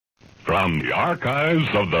From the archives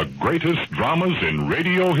of the greatest dramas in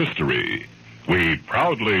radio history, we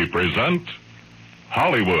proudly present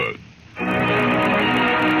Hollywood.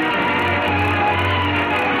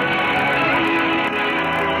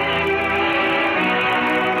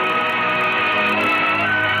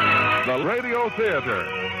 The Radio Theater,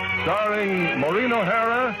 starring Maureen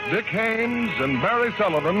O'Hara, Dick Haymes, and Barry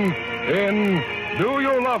Sullivan in Do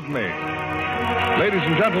You Love Me? Ladies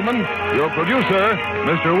and gentlemen, your producer,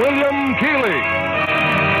 Mr. William Keighley.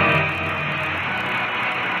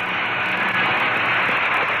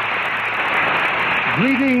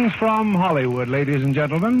 Greetings from Hollywood, ladies and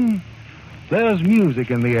gentlemen. There's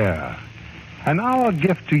music in the air. And our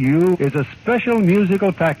gift to you is a special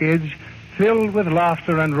musical package filled with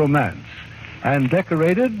laughter and romance, and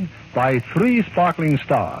decorated by three sparkling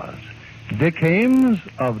stars: Dick Haymes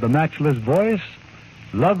of The Matchless Voice,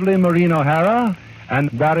 lovely Maureen O'Hara,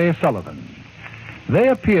 and Barry Sullivan. They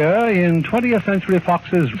appear in 20th Century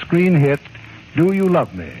Fox's screen hit, Do You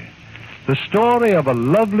Love Me? The story of a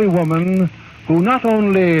lovely woman who not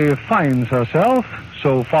only finds herself,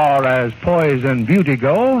 so far as poise and beauty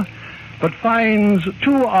go, but finds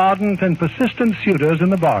two ardent and persistent suitors in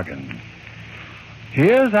the bargain.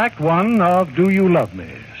 Here's Act One of Do You Love Me,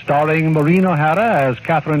 starring Maureen O'Hara as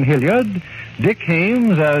Catherine Hilliard, Dick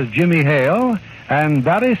Haymes as Jimmy Hale, and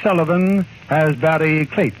Barry Sullivan as Barry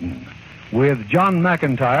Clayton, with John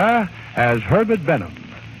McIntyre as Herbert Benham.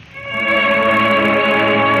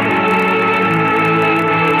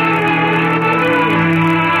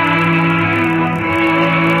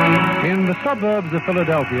 In the suburbs of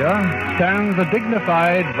Philadelphia stands a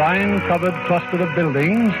dignified, vine-covered cluster of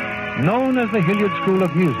buildings known as the Hilliard School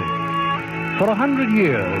of Music. For 100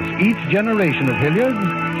 years, each generation of Hilliards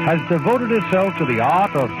has devoted itself to the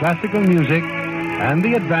art of classical music and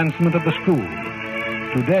the advancement of the school.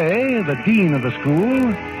 Today, the dean of the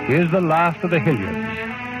school is the last of the Hilliards,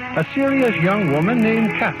 a serious young woman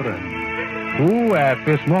named Catherine, who at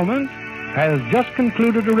this moment has just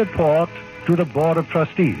concluded a report to the Board of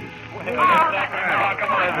Trustees.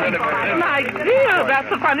 My dear, that's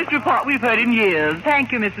the finest report we've heard in years.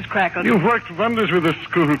 Thank you, Mrs. Crackle. You've worked wonders with the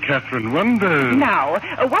school, Catherine. Wonders. Now,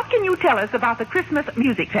 what can you tell us about the Christmas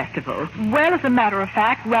Music Festival? Well, as a matter of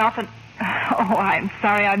fact, Ralph and... Oh, I'm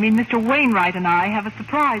sorry. I mean, Mr. Wainwright and I have a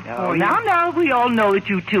surprise for you. Now, we all know that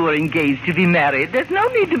you two are engaged to be married. There's no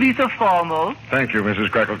need to be so formal. Thank you, Mrs.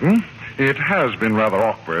 Crackleton. It has been rather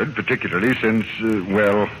awkward, particularly since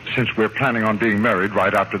we're planning on being married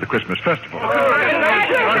right after the Christmas festival.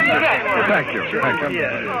 Thank you.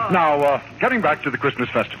 Now, getting back to the Christmas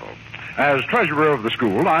festival. As treasurer of the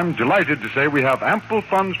school, I'm delighted to say we have ample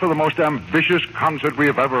funds for the most ambitious concert we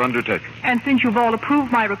have ever undertaken. And since you've all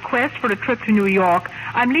approved my request for a trip to New York,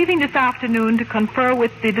 I'm leaving this afternoon to confer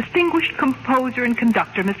with the distinguished composer and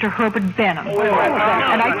conductor, Mr. Herbert Benham.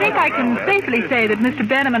 And I think I can safely say that Mr.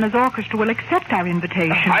 Benham and his orchestra will accept our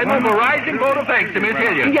invitation. I move a rising vote of thanks to Miss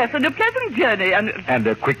Hilliard. Yes, and a pleasant journey, And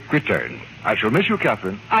a quick return. I shall miss you,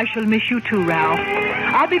 Catherine. I shall miss you too, Ralph.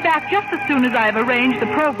 I'll be back just as soon as I have arranged the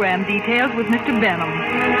program details with Mr. Benham.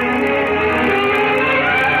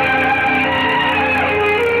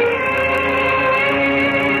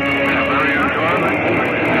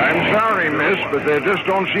 I'm sorry, miss, but there just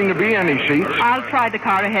don't seem to be any seats. I'll try the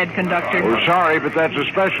car ahead, conductor. Oh, sorry, but that's a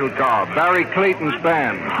special car. Barry Clayton's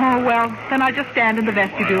band. Oh, well, then I'll just stand in the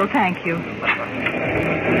vestibule. Thank you.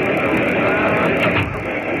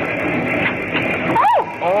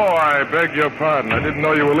 Oh, I beg your pardon. I didn't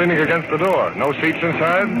know you were leaning against the door. No seats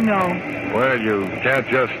inside? No. Well, you can't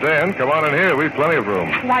just stand. Come on in here. We've plenty of room.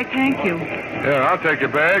 Why, thank you. Here, I'll take your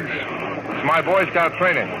bags. It's my Boy Scout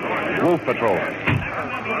training. Wolf Patrol.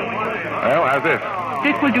 Well, how's this?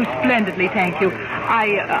 This will do splendidly, thank you.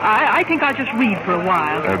 I think I'll just read for a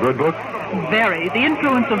while. A good book? Very. The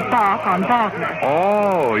influence of Bach on Wagner.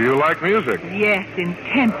 Oh, you like music? Yes,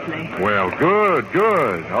 intensely. Well, good.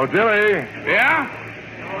 Oh, Dilly. Yeah?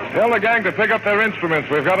 Tell the gang to pick up their instruments.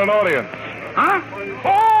 We've got an audience. Huh?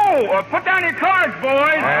 Oh, put down your cards,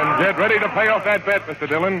 boys. And get ready to pay off that bet, Mr.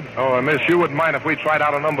 Dillon. Oh, miss, you wouldn't mind if we tried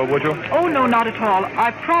out a number, would you? Oh, no, not at all.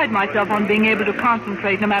 I pride myself on being able to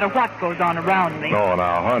concentrate no matter what goes on around me. Oh,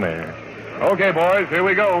 now, honey. Okay, boys, here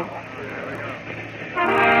we go.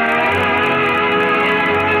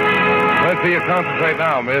 Let's see you concentrate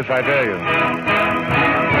now, miss, I tell you.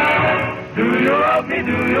 Do you love me?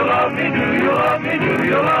 Do you love me? Do you love me? Do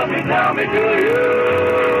you love me? Tell me, do you?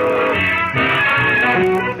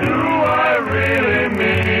 Do I really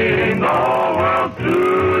mean the whole world to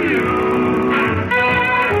you?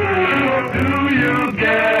 Do you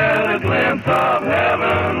get a glimpse of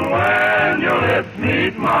heaven when your lips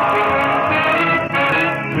meet mine?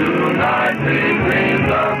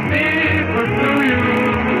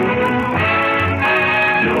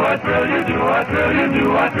 thrill you, do I thrill you, do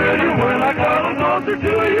I thrill you when I cuddle closer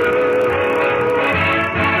to you?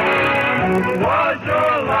 Was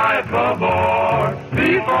your life a bore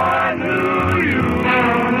before I knew you?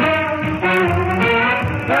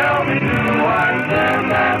 Tell me, do I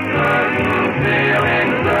stand after you, feeling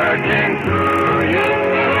surging through you?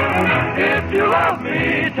 If you love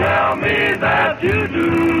me, tell me that you do.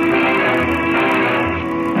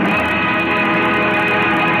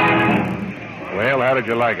 Well, how did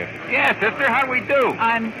you like it? Yeah, sister, how'd we do?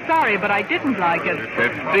 I'm sorry, but I didn't like it.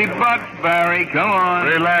 $50, Barry. Come on.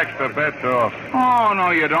 Relax, the bet's off. Oh, no,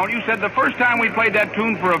 you don't. You said the first time we played that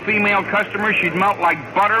tune for a female customer, she'd melt like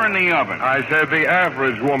butter in the oven. I said the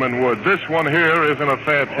average woman would. This one here isn't a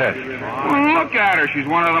fair test. Well, look at her. She's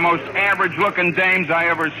one of the most average-looking dames I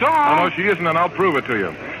ever saw. Oh, no, she isn't, and I'll prove it to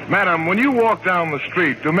you. Madam, when you walk down the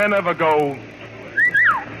street, do men ever go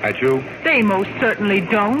at you? They most certainly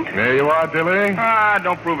don't. There you are, Dilly. Ah,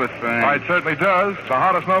 don't prove a thing. It certainly does. The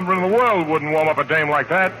hottest number in the world wouldn't warm up a dame like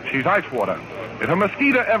that. She's ice water. If a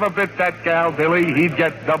mosquito ever bit that gal, Dilly, he'd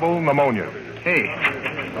get double pneumonia. Hey,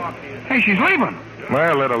 she's leaving.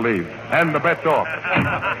 Well, let her leave. And the bet's off.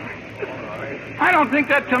 I don't think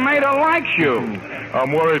that tomato likes you.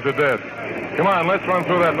 I'm worried to death. Come on, let's run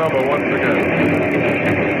through that number once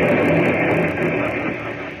again.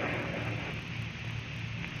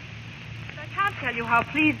 I can't tell you how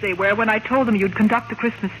pleased they were when I told them you'd conduct the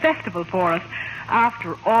Christmas festival for us.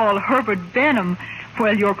 After all, Herbert Benham,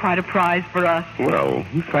 well, you're quite a prize for us. Well,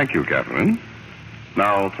 thank you, Catherine.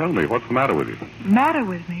 Now, tell me, what's the matter with you? Matter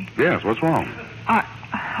with me? Yes, what's wrong?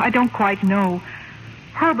 I don't quite know.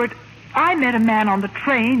 Herbert, I met a man on the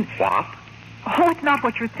train. What? Oh, it's not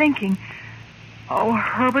what you're thinking. Oh,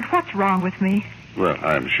 Herbert, what's wrong with me? Well,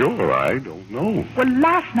 I'm sure I don't know. Well,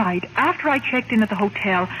 last night, after I checked in at the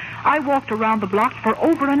hotel, I walked around the block for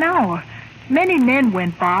over an hour. Many men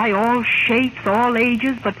went by, all shapes, all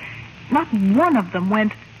ages, but not one of them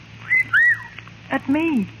went at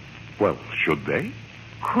me. Well, should they?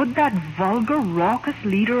 Could that vulgar, raucous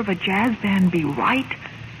leader of a jazz band be right?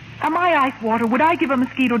 Am I ice water? Would I give a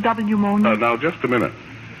mosquito double pneumonia? Now, just a minute.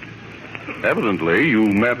 Evidently, you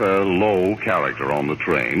met a low character on the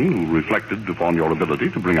train who reflected upon your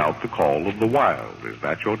ability to bring out the call of the wild. Is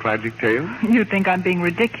that your tragic tale? You think I'm being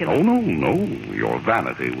ridiculous. Oh, no. Your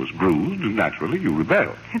vanity was bruised, and naturally you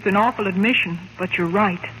rebelled. It's an awful admission, but you're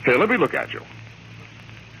right. Here, let me look at you.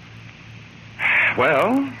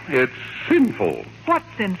 Well, it's sinful. What's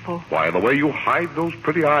sinful? Why, the way you hide those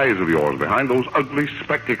pretty eyes of yours behind those ugly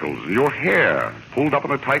spectacles, and your hair pulled up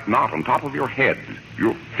in a tight knot on top of your head,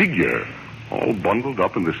 your figure all bundled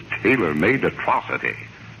up in this tailor-made atrocity.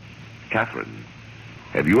 Catherine,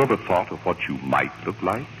 have you ever thought of what you might look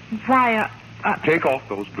like? Why, Take off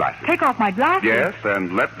those glasses. Take off my glasses? Yes,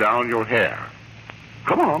 and let down your hair.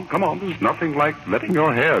 Come on. There's nothing like letting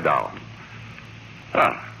your hair down.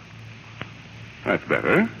 That's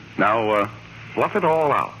better. Now, fluff it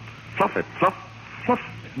all out. Fluff it. Fluff.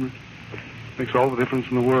 Makes all the difference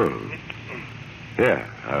in the world. Yeah,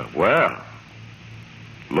 well,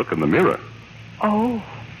 look in the mirror. Oh.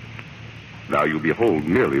 Now you behold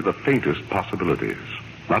merely the faintest possibilities.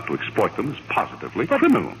 Not to exploit them is positively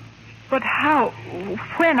criminal. But how?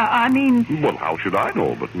 When? I mean... Well, how should I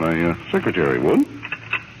know? But my secretary would.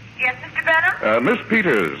 Yes, Mr. Benham? Miss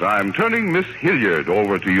Peters, I'm turning Miss Hilliard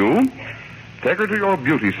over to you. Take her to your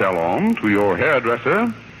beauty salon, to your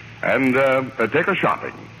hairdresser, and take her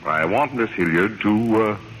shopping. I want Miss Hilliard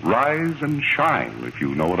to rise and shine, if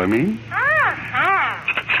you know what I mean.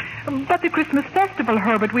 But the Christmas festival,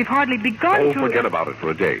 Herbert, we've hardly begun to... Forget about it for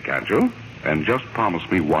a day, can't you? And just promise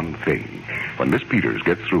me one thing. When Miss Peters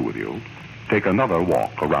gets through with you, take another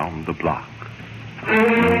walk around the block.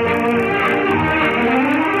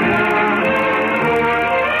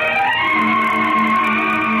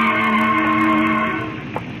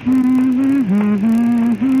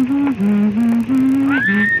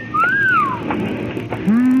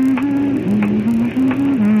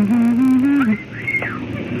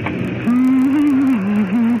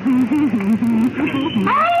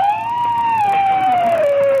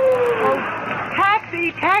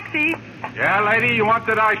 Taxi! Yeah, lady, you want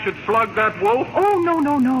that I should slug that wolf? Oh,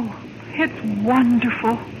 no. It's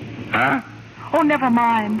wonderful. Huh? Oh, never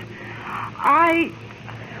mind. I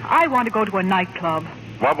want to go to a nightclub.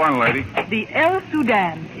 What one, lady? The El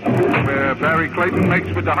Sudan. Where Barry Clayton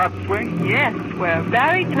makes with the hot swing? Yes, where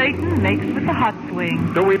Barry Clayton makes with the hot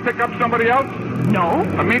swing. Do we pick up somebody else? No.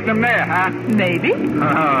 I'm meeting them there, huh? Maybe.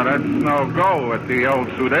 That's no go at the El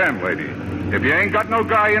Sudan, lady. If you ain't got no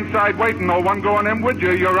guy inside waiting, no one going in with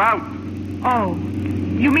you, you're out. Oh,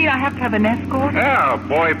 You mean I have to have an escort? Yeah, a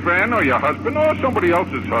boyfriend or your husband or somebody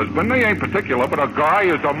else's husband. They ain't particular, but a guy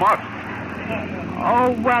is a must.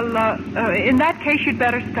 Oh, well, in that case, you'd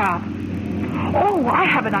better stop. Oh, I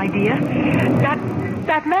have an idea.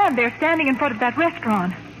 That man there standing in front of that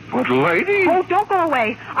restaurant. But, lady... Oh, don't go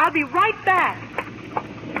away. I'll be right back.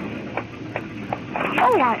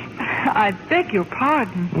 Oh, I beg your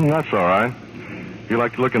pardon. That's all right. You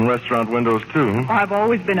like to look in restaurant windows, too, huh? I've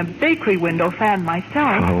always been a bakery window fan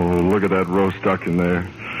myself. Oh, look at that roast duck in there.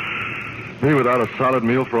 Me without a solid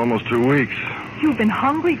meal for almost 2 weeks. You've been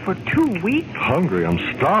hungry for 2 weeks? Hungry? I'm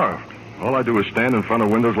starved. All I do is stand in front of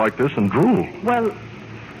windows like this and drool. Well,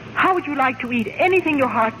 how would you like to eat anything your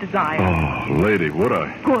heart desires? Oh, lady, would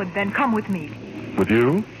I? Good, then come with me. With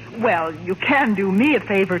you? Well, you can do me a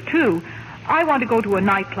favor, too. I want to go to a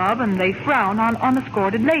nightclub, and they frown on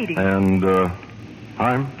unescorted ladies. And,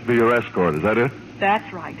 I'm to be your escort, is that it?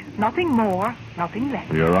 That's right. Nothing more, nothing less.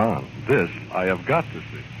 You're on. This I have got to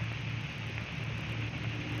see.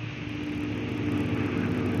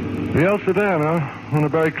 The El Sedan, huh? One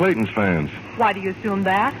of Barry Clayton's fans. Why do you assume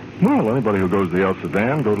that? Well, anybody who goes to the El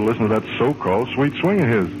Sedan go to listen to that so-called sweet swing of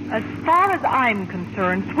his. As far as I'm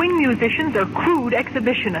concerned, swing musicians are crude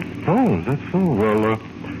exhibitionists. Oh, is that so? Well,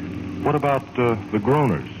 what about the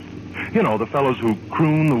groaners? You know, the fellows who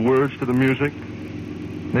croon the words to the music.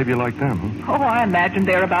 Maybe you like them, huh? Oh, I imagine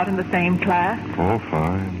they're about in the same class. Oh,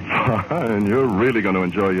 fine. Fine. You're really going to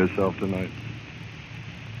enjoy yourself tonight.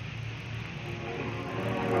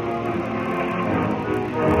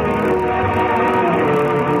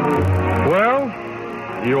 Well,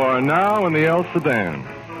 you are now in the El Sedan.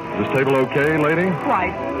 Is this table okay, lady?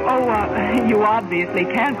 Quite. Oh, you obviously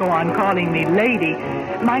can't go on calling me lady.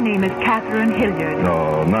 My name is Catherine Hilliard.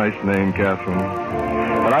 Oh, nice name, Catherine.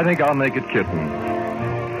 But I think I'll make it Kitten.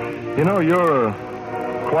 You know, you're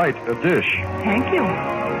quite a dish. Thank you.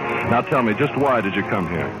 Now tell me, just why did you come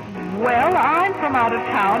here? Well, I'm from out of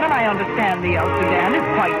town, and I understand the El Sedan is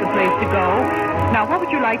quite the place to go. Now, what would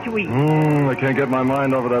you like to eat? I can't get my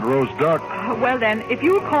mind over that roast duck. Well, then, if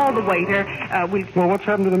you'll call the waiter, we'll... Well, what's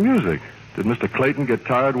happened to the music? Did Mr. Clayton get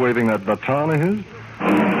tired waving that baton of his?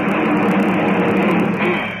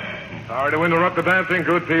 Sorry to interrupt the dancing,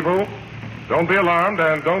 good people. Don't be alarmed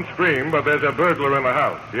and don't scream, but there's a burglar in the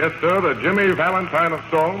house. Yes, sir, the Jimmy Valentine of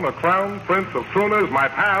song, the crown prince of crooners, my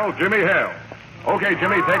pal, Jimmy Hale. Okay,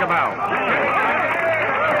 Jimmy, take a bow.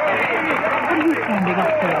 What are you standing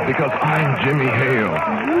up for? Because I'm Jimmy Hale.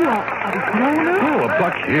 You are a groaner? Oh, a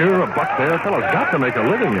buck here, a buck there. Fellow's got to make a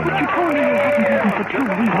living, you know. But you told me you hadn't eaten for 2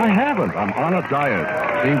 weeks. I haven't. I'm on a diet.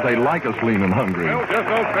 Seems they like us lean and hungry. Well, just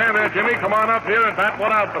don't stand there, Jimmy. Come on up here and bat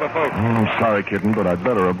one out for the folks. I'm sorry, kitten, but I'd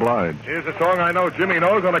better oblige. Here's a song I know Jimmy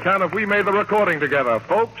knows on account of we made the recording together.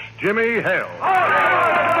 Folks, Jimmy Hale.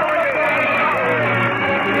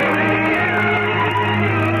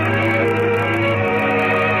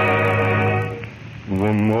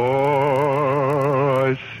 The more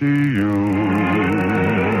I see you,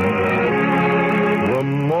 the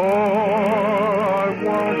more I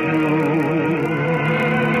want you.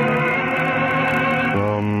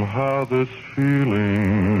 Somehow this feeling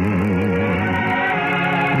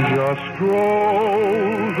just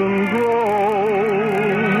grows and grows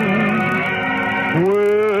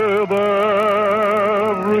with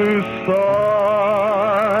every sigh.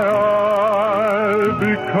 I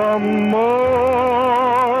become more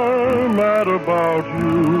about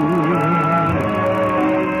you,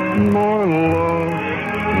 more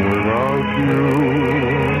lost without you,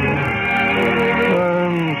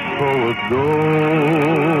 and so it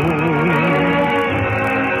goes.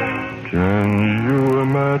 Can you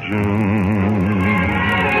imagine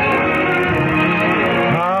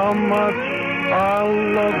how much I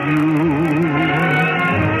love you?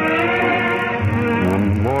 The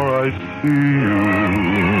more I see you,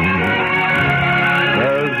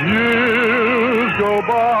 go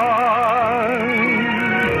by,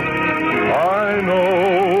 I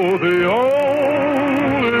know the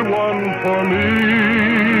only one for me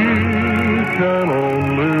can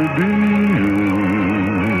only be you.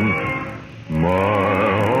 My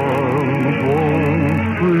arms won't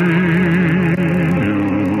free you.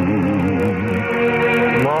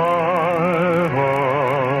 My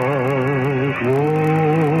heart won't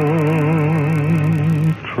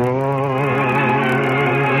try.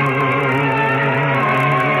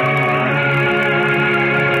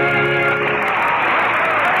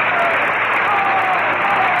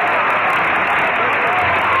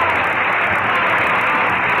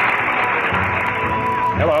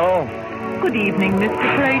 Good evening,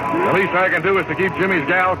 Mr. Clayton. The least I can do is to keep Jimmy's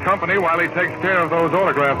gal company while he takes care of those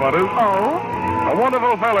autograph hunters. Oh? A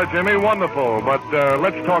wonderful fella, Jimmy, wonderful. But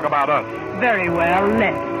let's talk about us. Very well,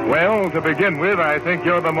 let's. Well, to begin with, I think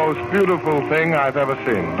you're the most beautiful thing I've ever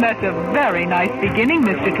seen. That's a very nice beginning,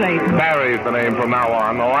 Mr. Clayton. Barry's the name from now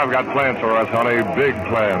on. Oh, I've got plans for us, honey. Big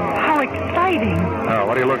plans. How exciting.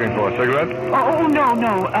 What are you looking for, a cigarette? Oh, no.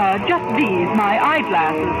 Just these, my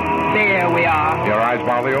eyeglasses. There we are. Your eyes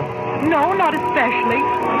bother you? No, not especially.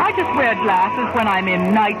 I just wear glasses when I'm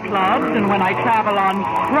in nightclubs and when I travel on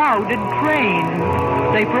crowded trains.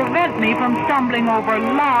 They prevent me from stumbling over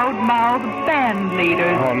loud-mouthed band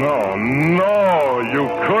leaders. Oh, no, you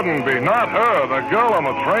couldn't be. Not her, the girl on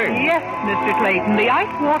the train. Yes, Mr. Clayton, the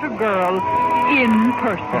ice water girl in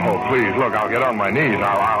person. Oh, please, look, I'll get on my knees.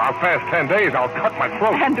 I'll fast 10 days. I'll cut my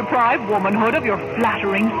throat. And deprive womanhood of your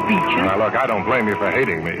flattering speeches. Now, look, I don't blame you for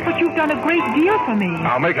hating me. But you've done a great deal for me.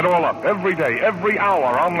 I'll make it all up. Every day, every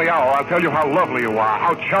hour, on the hour. I'll tell you how lovely you are,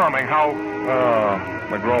 how charming, how...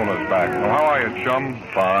 Madrona's back. Well, how are you, chum?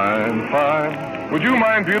 Fine. Would you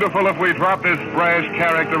mind, beautiful, if we drop this brash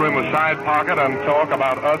character in the side pocket and talk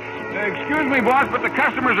about us? Excuse me, boss, but the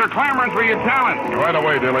customers are clamoring for your talent. Right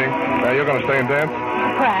away, Dilly. You're going to stay and dance?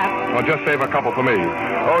 Perhaps. Well, just save a couple for me.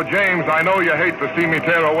 Oh, James, I know you hate to see me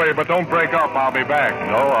tear away, but don't break up. I'll be back.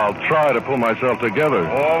 No, I'll try to pull myself together.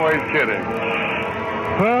 Always kidding.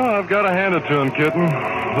 Well, I've got to hand it to him, kitten.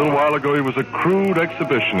 A little while ago, he was a crude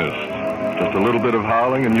exhibitionist. Just a little bit of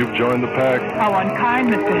howling, and you've joined the pack. How unkind,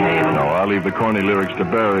 Mr. Hale. No, I'll leave the corny lyrics to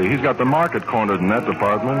Barry. He's got the market cornered in that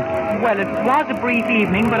department. Well, it was a brief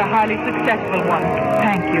evening, but a highly successful one.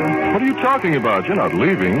 Thank you. What are you talking about? You're not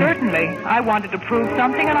leaving. Certainly. I wanted to prove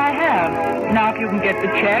something, and I have. Now, if you can get the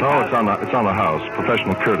check... No, it's on the house.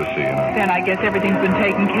 Professional courtesy, you know. Then I guess everything's been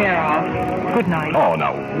taken care of. Good night. Oh,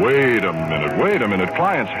 now, wait a minute.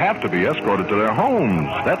 Clients have to be escorted to their homes.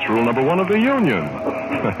 That's rule number 1 of the union.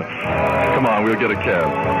 Come on, we'll get a cab.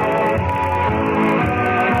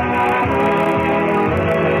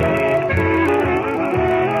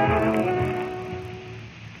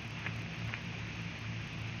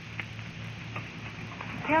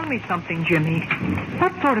 Tell me something, Jimmy.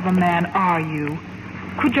 What sort of a man are you?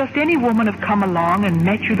 Could just any woman have come along and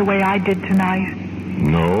met you the way I did tonight?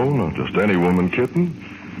 No, not just any woman, kitten.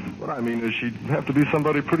 What I mean is she'd have to be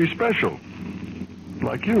somebody pretty special.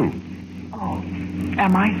 Like you. Oh,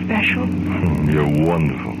 am I special? You're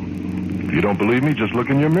wonderful. If you don't believe me, just look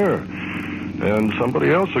in your mirror. And somebody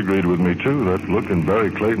else agreed with me, too. That look in Barry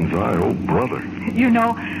Clayton's eye. Oh, brother. You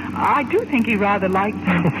know, I do think he rather likes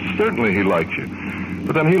me. Certainly he likes you.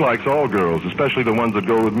 But then he likes all girls, especially the ones that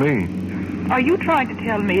go with me. Are you trying to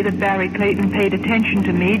tell me that Barry Clayton paid attention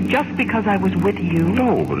to me just because I was with you?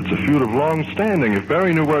 No, but it's a feud of long standing. If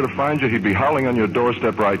Barry knew where to find you, he'd be howling on your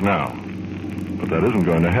doorstep right now. But that isn't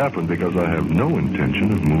going to happen because I have no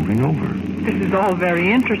intention of moving over. This is all very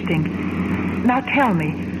interesting. Now tell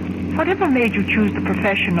me, whatever made you choose the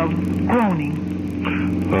profession of groaning?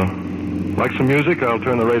 Like some music? I'll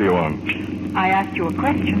turn the radio on. I asked you a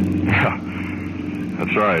question. Yeah,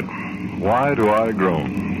 that's right. Why do I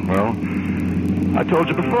groan? Well, I told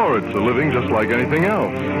you before, it's a living just like anything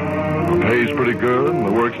else. The pay's pretty good, and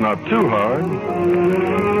the work's not too hard.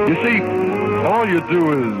 You see, all you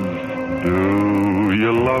do is... Do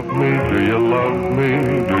you love me? Do you love me?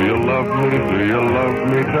 Do you love me? Do you love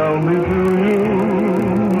me? Tell me, do you?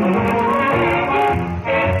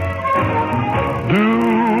 Do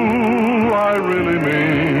I really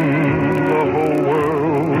mean the whole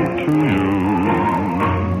world to you?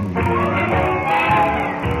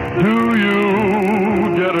 Do you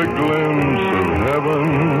get a glimpse of heaven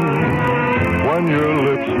when your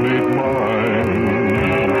lips meet mine?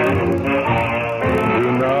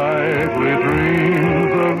 Nightly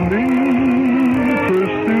dreams of me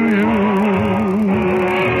pursue you.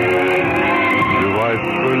 Do I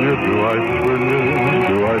thrill you? Do I thrill you?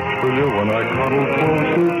 Do I thrill you when I cuddle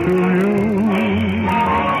closer to you?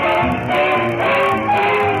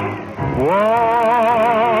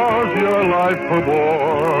 Was your life a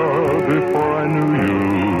bore before I knew you?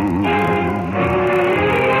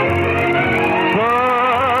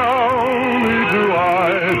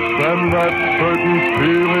 And that certain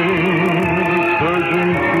feeling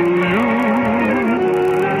surging through you.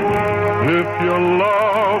 If you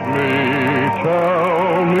love me,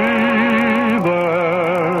 tell me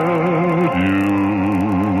that you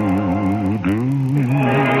do.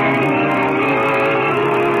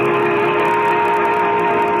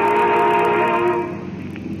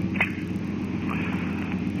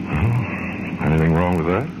 Anything wrong with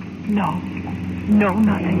that? No,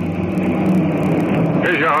 nothing.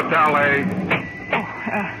 Here's your hotel, eh?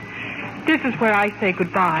 This is where I say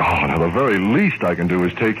goodbye. Oh, now the very least I can do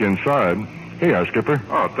is take you inside. Here you are, Skipper.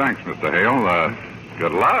 Oh, thanks, Mr. Hale.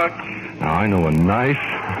 Good luck. Now, I know a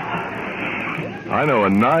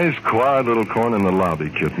nice, quiet little corner in the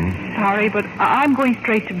lobby, kitten. Sorry, but I'm going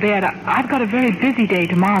straight to bed. I've got a very busy day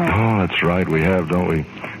tomorrow. Oh, that's right, we have, don't we?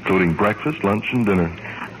 Including breakfast, lunch, and dinner.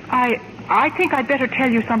 I think I'd better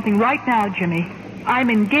tell you something right now, Jimmy.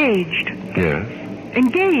 I'm engaged. Yes?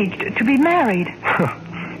 Engaged to be married.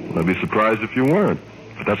 I'd be surprised if you weren't.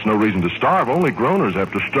 But that's no reason to starve. Only groaners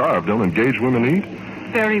have to starve. Don't engaged women eat?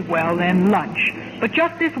 Very well, then, lunch. But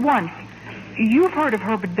just this once. You've heard of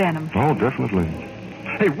Herbert Benham. Oh, definitely.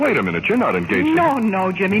 Hey, wait a minute. You're not engaged.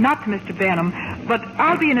 No, Jimmy, not to Mr. Benham. But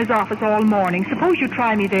I'll be in his office all morning. Suppose you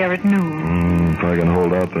try me there at noon. If I can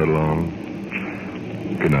hold out that long.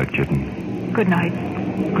 Good night, kitten. Good night,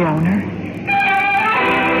 groaner.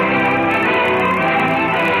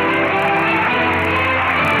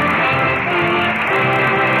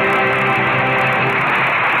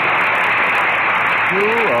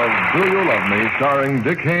 Do You Love Me, starring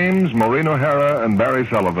Dick Haymes, Maureen O'Hara, and Barry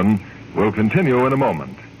Sullivan, will continue in a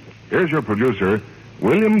moment. Here's your producer,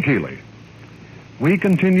 William Keeley. We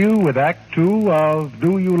continue with Act Two of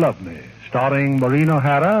Do You Love Me, starring Maureen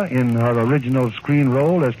O'Hara in her original screen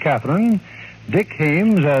role as Catherine, Dick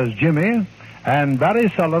Haymes as Jimmy, and Barry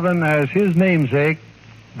Sullivan as his namesake,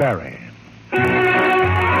 Barry.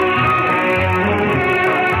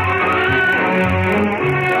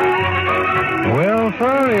 Well,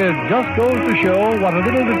 sir, it just goes to show what a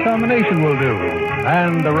little determination will do,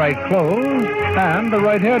 and the right clothes, and the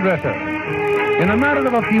right hairdresser. In a matter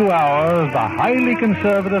of a few hours, the highly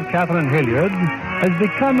conservative Catherine Hilliard has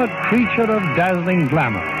become a creature of dazzling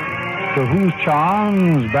glamour, to whose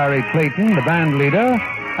charms Barry Clayton, the band leader,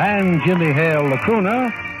 and Jimmy Hale, the crooner,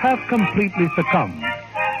 have completely succumbed.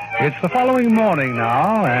 It's the following morning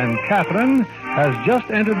now, and Catherine has just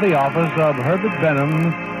entered the office of Herbert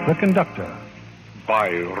Benham, the conductor.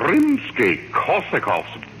 By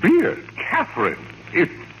Rimsky-Korsakov's beard, Catherine,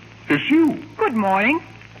 it's you. Good morning.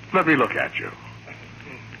 Let me look at you.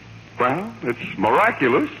 Well, it's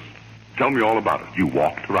miraculous. Tell me all about it. You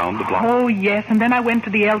walked around the block? Oh, yes, and then I went to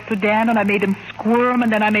the El Sudan, and I made him squirm,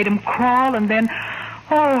 and then I made him crawl, and then...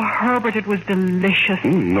 Oh, Herbert, it was delicious.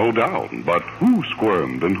 No doubt. But who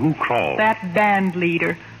squirmed and who crawled? That band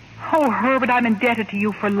leader. Oh, Herbert, I'm indebted to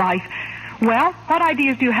you for life. Well, what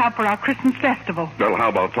ideas do you have for our Christmas festival? Well, how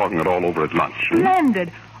about talking it all over at lunch?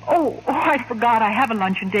 Splendid. Oh, I forgot I have a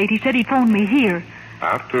luncheon date. He said he'd phone me here.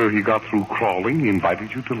 After he got through crawling, he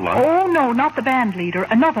invited you to lunch? Oh, no, not the band leader.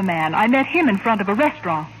 Another man. I met him in front of a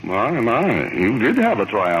restaurant. My. You did have a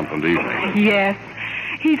triumphant evening. Yes.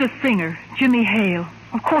 He's a singer, Jimmy Hale.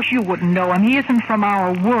 Of course you wouldn't know him. He isn't from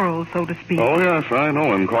our world, so to speak. Oh, yes, I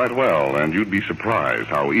know him quite well, and you'd be surprised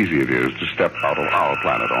how easy it is to step out of our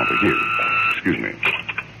planet onto his. Excuse me.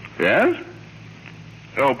 Yes?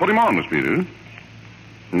 Oh, put him on, Miss Peters.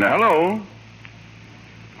 Hello?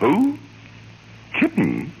 Who?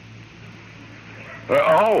 Kitten?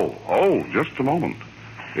 Just a moment.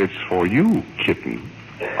 It's for you, Kitten.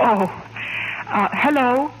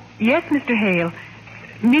 Hello? Yes, Mr. Hale.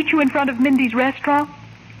 Meet you in front of Mindy's restaurant?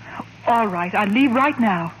 All right, I'll leave right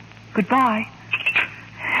now. Goodbye.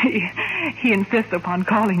 He insists upon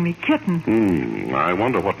calling me Kitten. I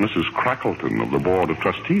wonder what Mrs. Crackleton of the Board of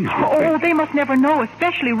Trustees would think. They must never know,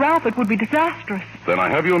 especially Ralph. It would be disastrous. Then I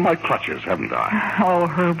have you in my clutches, haven't I? Oh,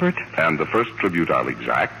 Herbert. And the first tribute I'll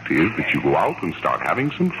exact is that you go out and start having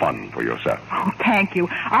some fun for yourself. Oh, thank you.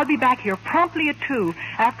 I'll be back here promptly at 2.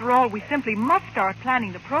 After all, we simply must start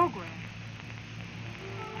planning the program.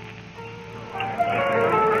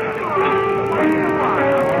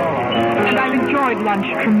 And I've enjoyed lunch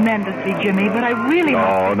tremendously, Jimmy, but I really...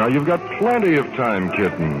 Oh, now you've got plenty of time,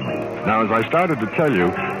 kitten. Now, as I started to tell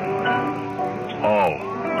you...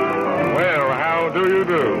 Well, how do you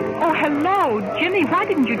do? Oh, hello. Jimmy, why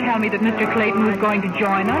didn't you tell me that Mr. Clayton was going to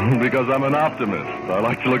join us? Because I'm an optimist. I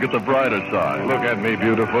like to look at the brighter side. Look at me,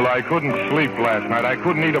 beautiful. I couldn't sleep last night. I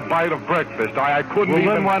couldn't eat a bite of breakfast. I couldn't Well,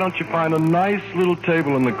 even... then why don't you find a nice little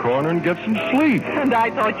table in the corner and get some sleep? And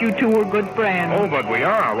I thought you two were good friends. Oh, but we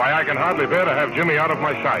are. Why, I can hardly bear to have Jimmy out of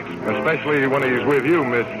my sight. Especially when he's with you,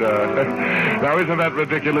 Miss... Now, isn't that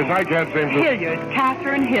ridiculous? I can't seem to... Hilliard.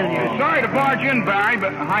 Catherine Hilliard. Sorry to barge in, Barry,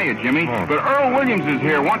 but... Hiya, Jimmy. But Earl Williams is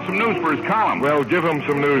here. Wants some news for his column. Well, give him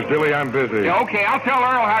some news, Dilly. I'm busy. Yeah, okay, I'll tell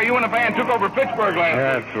Earl how you and the band took over Pittsburgh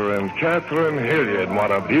last week. Catherine Hilliard. What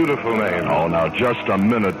a beautiful name. Oh, now, just a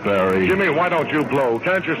minute, Barry. Jimmy, why don't you blow?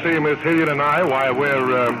 Can't you see Miss Hilliard and I? Why,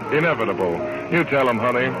 we're inevitable. You tell him,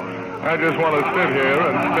 honey. I just want to sit here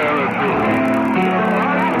and stare at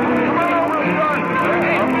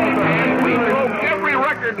you. We broke every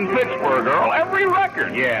record record in Pittsburgh, Earl. Every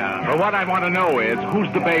record. Yeah. But what I want to know is,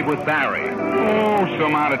 who's the babe with Barry? Oh,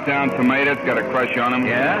 some out-of-town tomato's got a crush on him.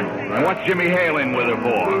 Yeah? And what's Jimmy Hale in with her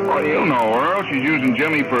for? Well, you know, Earl. She's using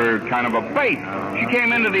Jimmy for kind of a bait. She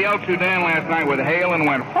came into the El Sudan last night with Hale and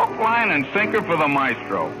went hook, line, and sinker for the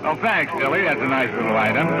maestro. Oh, thanks, Billy. That's a nice little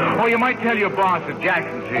item. Oh, you might tell your boss that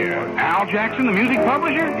Jackson's here. Al Jackson, the music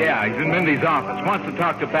publisher? Yeah, he's in Mindy's office. Wants to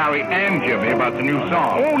talk to Barry and Jimmy about the new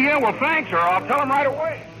song. Oh, yeah, well, thanks, Earl. I'll tell him right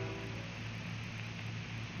away.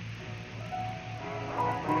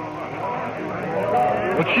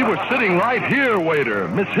 But she was sitting right here, waiter.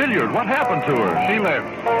 Miss Hilliard, what happened to her? She left.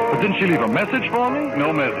 But didn't she leave a message for me?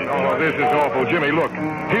 No message. Oh, this is awful. Jimmy, look.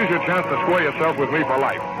 Here's your chance to square yourself with me for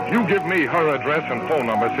life. You give me her address and phone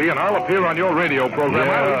number, see, and I'll appear on your radio program.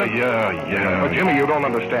 Yeah. But, Jimmy, you don't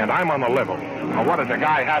understand. I'm on the level. Now, what does a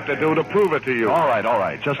guy have to do to prove it to you? All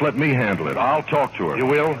right. Just let me handle it. I'll talk to her. You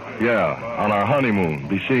will? Yeah, on our honeymoon.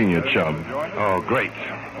 Be seeing you, chum. Oh, great.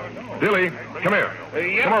 Dilly, come here.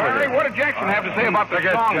 Yeah, Come over Barry, here. what did Jackson have to say about the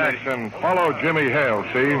Forget song? Jackson. Follow Jimmy Hale,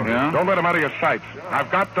 see? Yeah? Don't let him out of your sight. I've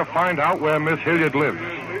got to find out where Miss Hilliard lives.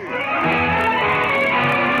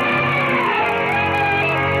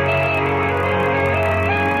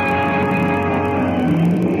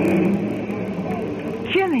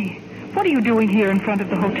 Jimmy, what are you doing here in front of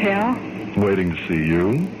the hotel? Waiting to see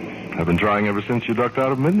you. I've been trying ever since you ducked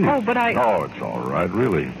out of Mindy's. Oh, but I... Oh, it's all right,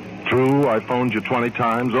 really. True, I phoned you 20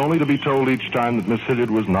 times, only to be told each time that Miss Hilliard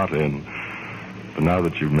was not in. But now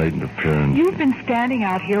that you've made an appearance... You've been standing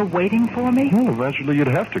out here waiting for me? Well, eventually you'd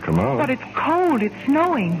have to come out. But it's cold. It's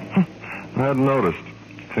snowing. I hadn't noticed.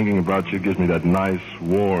 Thinking about you gives me that nice,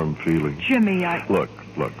 warm feeling. Jimmy, I... Look.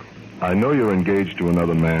 I know you're engaged to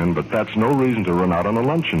another man, but that's no reason to run out on a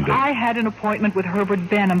luncheon date. I had an appointment with Herbert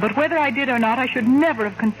Benham, but whether I did or not, I should never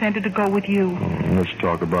have consented to go with you. Let's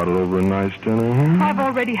talk about it over a nice dinner, huh? I've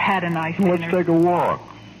already had a nice dinner. Let's take a walk.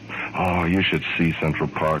 Oh, you should see Central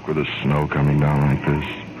Park with the snow coming down like this.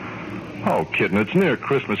 Oh, kitten, it's near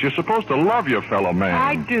Christmas. You're supposed to love your fellow man.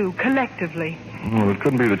 I do, collectively. Well, it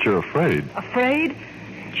couldn't be that you're afraid. Afraid?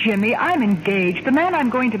 Jimmy, I'm engaged. The man I'm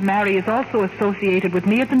going to marry is also associated with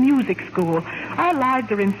me at the music school. Our lives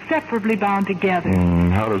are inseparably bound together.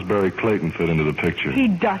 How does Barry Clayton fit into the picture? He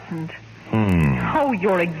doesn't. Oh,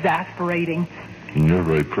 you're exasperating. You're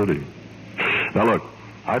very pretty. Now, look,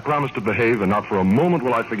 I promise to behave, and not for a moment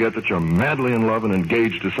will I forget that you're madly in love and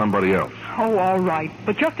engaged to somebody else. Oh, all right.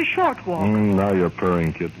 But just a short walk. Now you're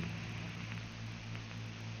purring, kitten.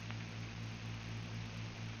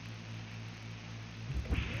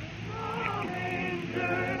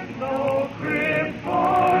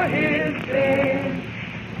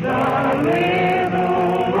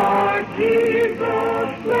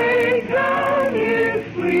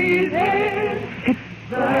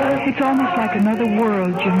 It's almost like another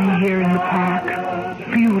world, Jimmy, here in the park.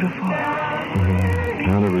 Beautiful.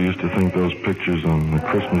 I never used to think those pictures on the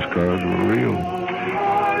Christmas cards were real.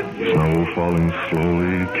 Snow falling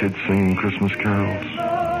slowly, kids singing Christmas carols.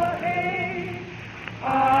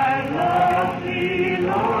 I love thee,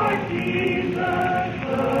 Lord Jesus,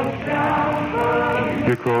 look down.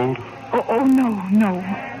 You're cold? Oh, no.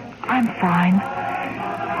 I'm fine.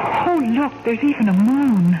 Oh, look, there's even a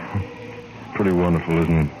moon. Pretty wonderful,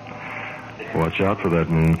 isn't it? Watch out for that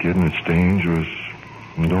moon, kid, and it's dangerous.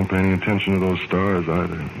 And don't pay any attention to those stars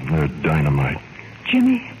either. They're dynamite.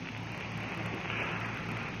 Jimmy?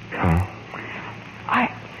 Huh?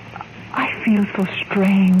 I feel so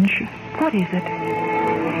strange. What is it?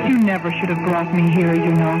 You never should have brought me here,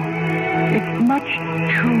 you know. It's much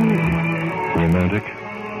too... Romantic?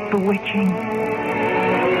 Bewitching.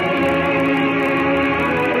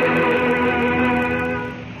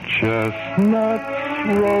 Chestnuts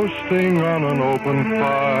roasting on an open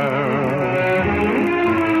fire.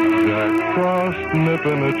 Jack Frost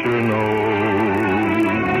nipping at your nose.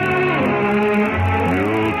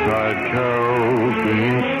 Yuletide carols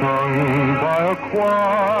being sung by a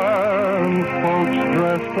choir. And folks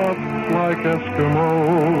dressed up like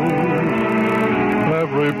Eskimos.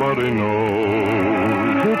 Everybody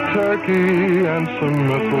knows a turkey and some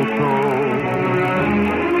mistletoe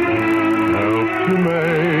to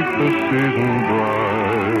make the season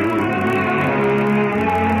bright.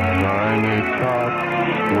 Tiny tots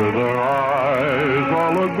with their eyes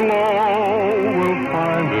all aglow will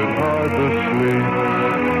find it hard to sleep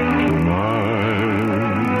tonight.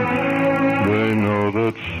 They know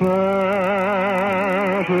that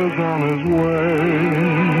Santa's on his way.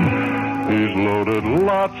 He's loaded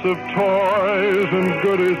lots of toys and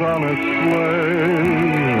goodies on his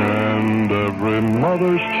sleigh. And every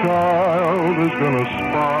mother's child is gonna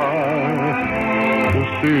spy to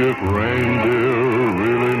see if reindeer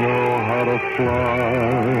really know how to fly.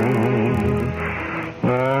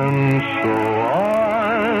 And so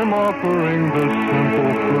I'm offering this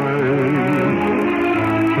simple phrase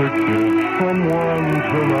to kids from 1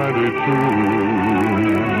 to 92.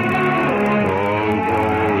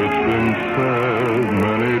 Although it's been said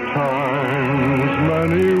many times,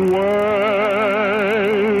 many ways,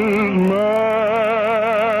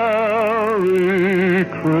 Merry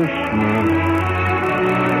Christmas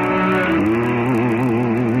to you.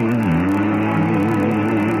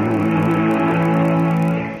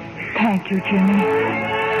 Thank you, Jimmy.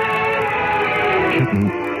 Kitten,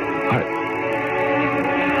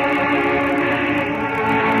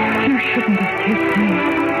 You shouldn't have kissed me.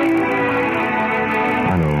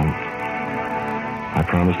 I know. I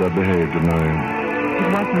promised I'd behave, didn't I? It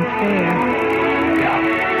wasn't fair.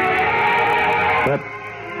 That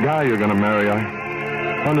guy you're gonna marry, I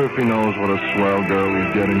wonder if he knows what a swell girl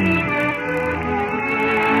he's getting.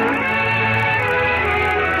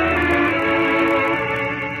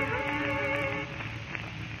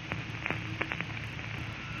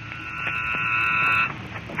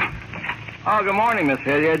 Oh, good morning, Miss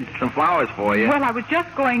Hilliard. Some flowers for you. Well, I was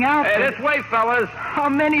just going out. Hey, but- this way, fellas. How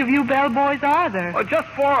many of you bellboys are there? Oh, just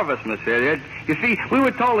 4 of us, Miss Hilliard. You see, we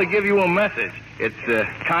were told to give you a message. It's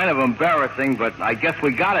kind of embarrassing, but I guess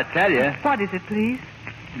we gotta tell you. What is it, please?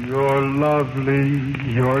 You're lovely,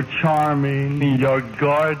 you're charming, you're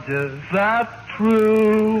gorgeous. That's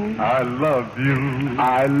true. I love you.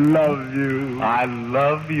 I love you. I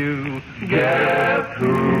love you. Guess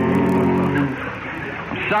who?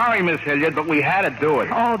 Sorry, Miss Hilliard, but we had to do it.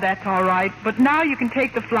 Oh, that's all right. But now you can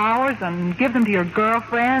take the flowers and give them to your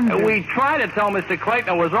girlfriend. We tried to tell Mr.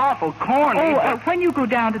 Clayton it was awful corny. When you go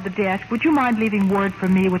down to the desk, would you mind leaving word for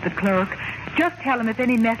me with the clerk? Just tell him if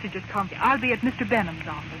any messages come. I'll be at Mr. Benham's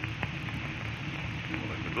office.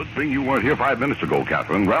 Good thing you weren't here 5 minutes ago,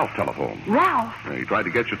 Catherine. Ralph telephoned. Ralph? Yeah, he tried to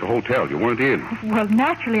get you at the hotel. You weren't in. Well,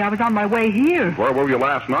 naturally, I was on my way here. Where were you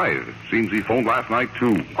last night? It seems he phoned last night,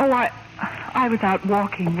 too. Oh, I was out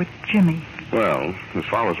walking with Jimmy. Well, as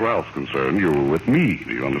far as Ralph's concerned, you were with me.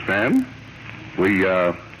 Do you understand? We,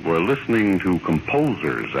 were listening to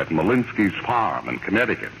composers at Malinsky's farm in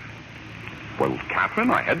Connecticut. Well,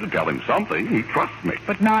 Catherine, I had to tell him something. He trusts me.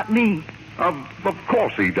 But not me. Of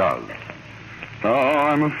course he does. Oh,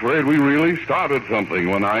 I'm afraid we really started something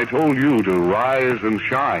when I told you to rise and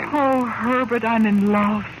shine. Oh, Herbert, I'm in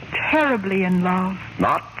love. Terribly in love.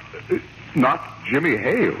 Not Jimmy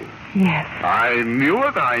Hale. Yes. I knew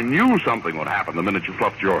it. I knew something would happen the minute you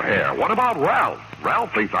fluffed your hair. What about Ralph?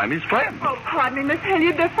 Ralph thinks I'm his friend. Oh, pardon me, Miss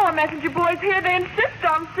Hilliard. There are 4 messenger boys here. They insist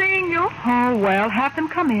on seeing you. Oh, well, have them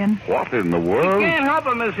come in. What in the world? We can't help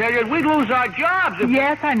it, Miss Hilliard. We'd lose our jobs if...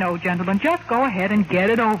 Yes, I know, gentlemen. Just go ahead and get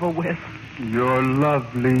it over with. You're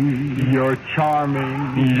lovely, you're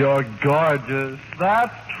charming, you're gorgeous.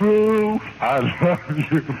 That's true. I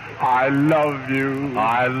love you. I love you.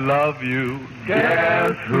 I love you.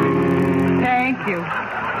 Guess who? Thank you.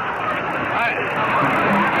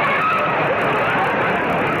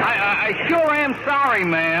 I sure am sorry,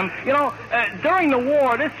 ma'am. You know, during the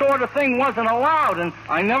war, this sort of thing wasn't allowed, and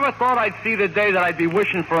I never thought I'd see the day that I'd be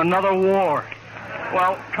wishing for another war.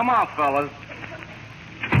 Well, come on, fellas.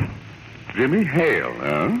 Jimmy Hale,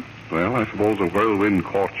 huh? Well, I suppose a whirlwind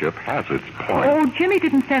courtship has its point. Oh, Jimmy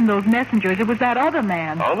didn't send those messengers. It was that other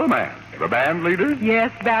man. Other man? The band leader?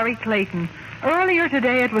 Yes, Barry Clayton. Earlier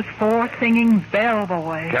today, it was 4 singing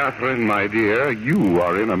bellboys. Catherine, my dear, you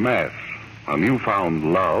are in a mess. A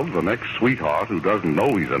newfound love, an ex-sweetheart who doesn't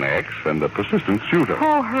know he's an ex, and a persistent suitor.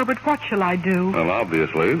 Oh, Herbert, what shall I do? Well,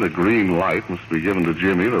 obviously, the green light must be given to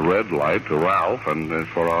Jimmy, the red light to Ralph, and as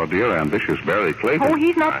for our dear ambitious Barry Clayton... Oh,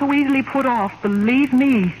 he's not so easily put off, believe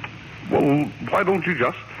me. Well, why don't you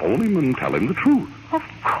just phone him and tell him the truth? Of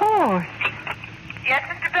course. Yes,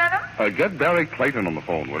 Mr. Benham? Get Barry Clayton on the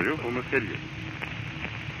phone, will you, for Miss Hilliard?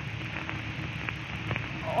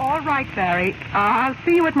 All right, Barry. I'll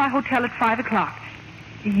see you at my hotel at 5 o'clock.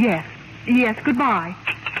 Yes, goodbye.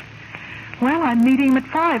 Well, I'm meeting him at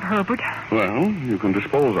 5, Herbert. Well, you can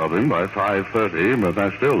dispose of him by 5:30, but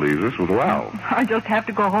that still leaves us with Ralph. I just have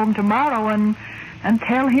to go home tomorrow and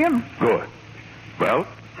tell him. Good. Well,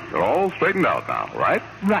 you're all straightened out now, right?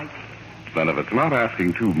 Right. Then if it's not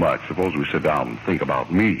asking too much, suppose we sit down and think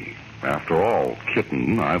about me. After all,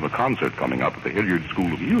 kitten, I have a concert coming up at the Hilliard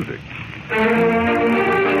School of Music.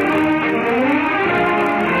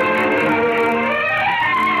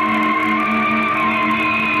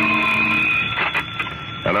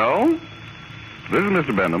 Hello? This is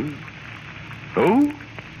Mr. Benham. Who?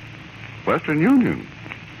 Western Union.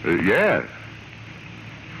 Yes.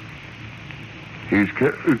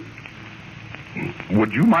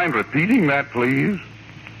 Would you mind repeating that, please?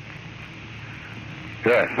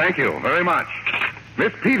 Yes, thank you very much.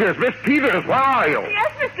 Miss Peters, where are you?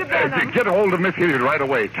 Yes, Mr. Benham. Get a hold of Miss Hilliard right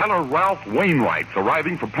away. Tell her Ralph Wainwright's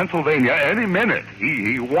arriving from Pennsylvania any minute.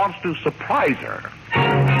 He wants to surprise her.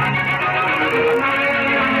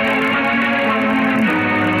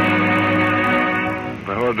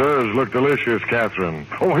 The hors d'oeuvres look delicious, Catherine.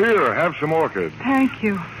 Oh, here, have some orchids. Thank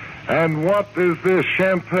you. And what is this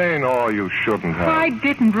champagne? Oh, you shouldn't have. I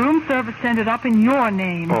didn't. Room service sent it up in your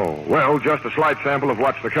name. Oh, well, just a slight sample of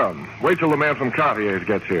what's to come. Wait till the man from Cartier's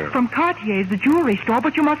gets here. From Cartier's, the jewelry store,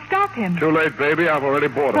 but you must stop him. Too late, baby. I've already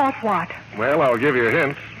bought it. Bought what? Well, I'll give you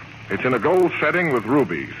hints. It's in a gold setting with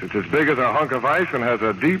rubies. It's as big as a hunk of ice and has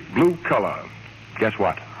a deep blue color. Guess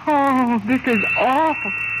what? Oh, this is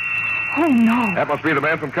awful. Oh, no. That must be the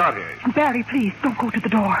man from Cartier's. Barry, please, don't go to the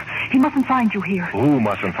door. He mustn't find you here. Who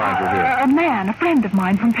mustn't find you here? A man, a friend of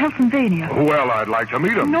mine from Pennsylvania. Well, I'd like to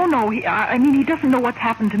meet him. No, he doesn't know what's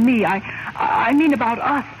happened to me. I mean about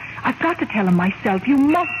us. I've got to tell him myself. You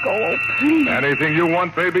must go, oh, please. Anything you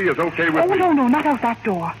want, baby, is okay with me. Oh, no, not out that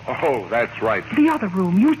door. Oh, that's right. The other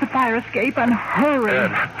room. Use the fire escape and hurry.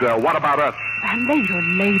 What about us?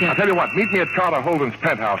 Later. I'll tell you what, meet me at Carter Holden's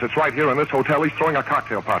penthouse. It's right here in this hotel. He's throwing a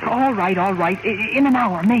cocktail party. All right. In an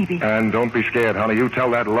hour, maybe. And don't be scared, honey. You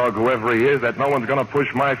tell that lug, whoever he is, that no one's going to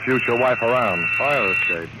push my future wife around. Fire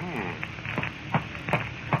escape.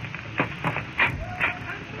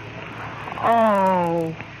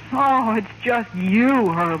 Oh, it's just you,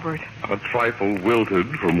 Herbert. A trifle wilted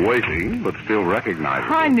from waiting, but still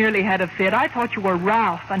recognizable. I nearly had a fit. I thought you were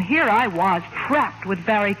Ralph, and here I was, trapped with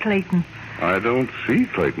Barry Clayton. I don't see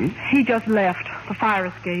Clayton. He just left. The fire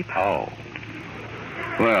escape. Oh.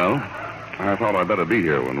 Well, I thought I'd better be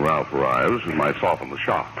here when Ralph arrives. It might soften the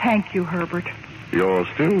shock. Thank you, Herbert. You're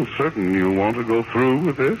still certain you want to go through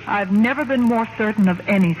with this? I've never been more certain of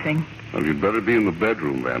anything. Well, you'd better be in the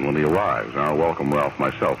bedroom then when he arrives. I'll welcome Ralph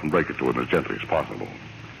myself and break it to him as gently as possible.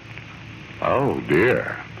 Oh,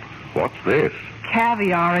 dear. What's this?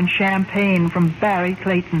 Caviar and champagne from Barry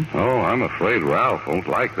Clayton. Oh, I'm afraid Ralph won't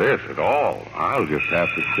like this at all. I'll just have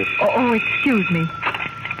to sit... Oh, excuse me.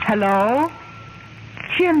 Hello?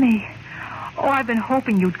 Jimmy. Oh, I've been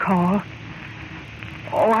hoping you'd call.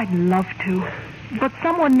 Oh, I'd love to. But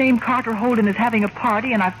someone named Carter Holden is having a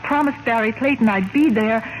party, and I've promised Barry Clayton I'd be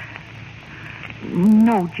there.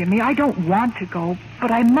 No, Jimmy, I don't want to go,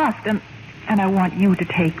 but I must, and I want you to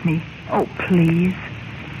take me. Oh, please.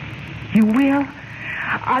 You will?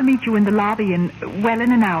 I'll meet you in the lobby in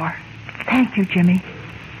an hour. Thank you, Jimmy.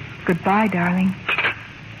 Goodbye, darling.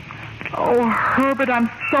 Oh, Herbert, I'm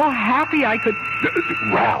so happy I could...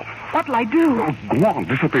 Ralph. What'll I do? Oh, go on,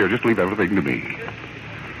 disappear. Just leave everything to me.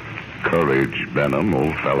 Courage, Benham,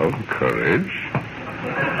 old fellow. Courage.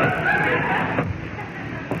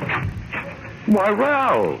 Why,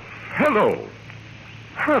 Ralph. Hello.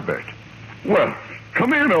 Herbert. Well,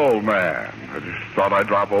 come in, old man. I just thought I'd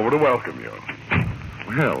drop over to welcome you.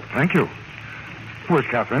 Well, thank you. Where's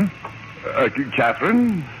Catherine?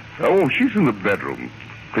 Catherine? Oh, she's in the bedroom,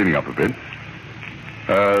 cleaning up a bit.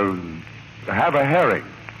 Have a herring.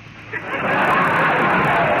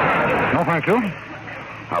 No, thank you.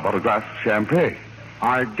 How about a glass of champagne?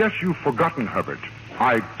 I guess you've forgotten, Herbert.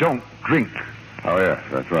 I don't drink. Oh, yes,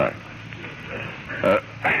 that's right.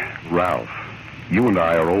 Ralph, you and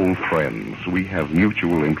I are old friends. We have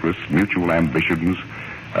mutual interests, mutual ambitions.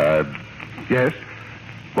 Yes?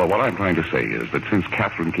 Well, what I'm trying to say is that since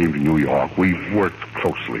Catherine came to New York, we've worked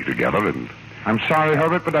closely together, and... I'm sorry,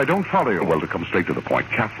 Herbert, but I don't follow you. Well, to come straight to the point,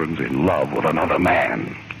 Catherine's in love with another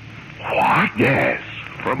man. What? Yes.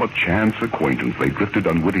 From a chance acquaintance, they drifted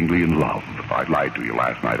unwittingly in love. I lied to you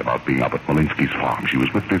last night about being up at Malinsky's farm. She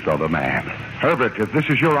was with this other man. Herbert, if this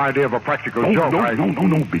is your idea of a practical joke,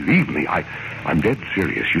 No, believe me. I'm dead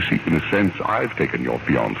serious. You see, in a sense, I've taken your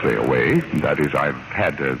fiancée away. That is, I've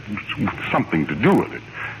had something to do with it.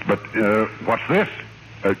 But, what's this?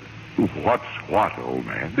 What's what, old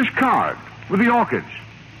man? This card with the orchids.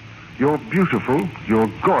 You're beautiful, you're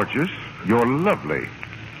gorgeous, you're lovely.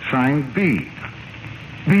 Signed B.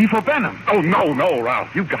 B for Benham. Oh, no,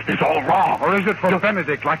 Ralph. You've got this all wrong. Or is it for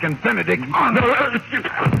Benedict, like in Benedict Arnold?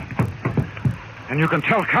 And you can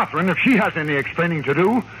tell Catherine if she has any explaining to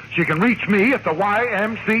do, she can reach me at the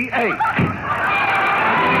YMCA.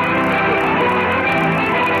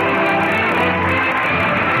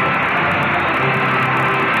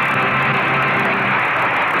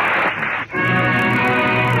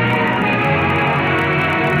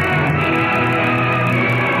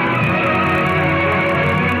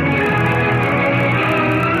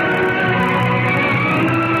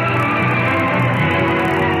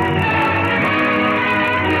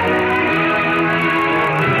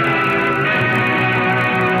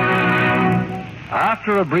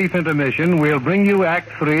 brief intermission, we'll bring you Act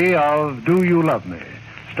 3 of Do You Love Me,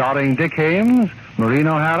 starring Dick Haymes, Maureen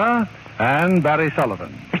O'Hara, and Barry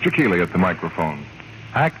Sullivan. Mr. Keeley at the microphone.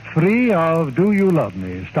 Act 3 of Do You Love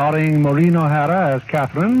Me, starring Maureen O'Hara as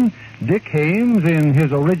Catherine, Dick Haymes in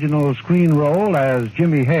his original screen role as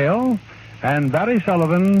Jimmy Hale, and Barry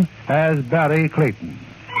Sullivan as Barry Clayton.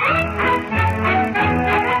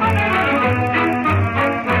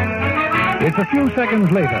 It's a few seconds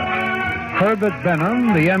later. Herbert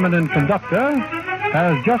Benham, the eminent conductor,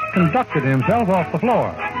 has just conducted himself off the floor,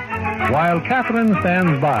 while Catherine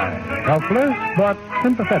stands by, helpless but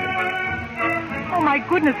sympathetic. Oh, my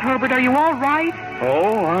goodness, Herbert, are you all right?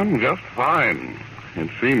 Oh, I'm just fine. It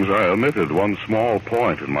seems I omitted one small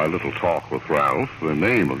point in my little talk with Ralph, the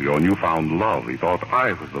name of your newfound love. He thought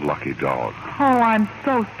I was the lucky dog. Oh, I'm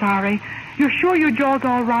so sorry. You're sure your jaw's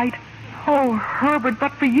all right? Oh, Herbert,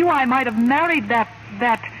 but for you, I might have married that...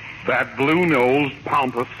 That blue-nosed,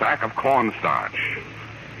 pompous sack of cornstarch.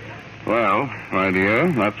 Well, my dear,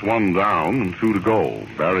 that's one down and two to go.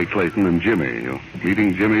 Barry Clayton and Jimmy. You're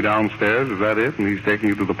meeting Jimmy downstairs, is that it? And he's taking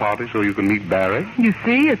you to the party so you can meet Barry? You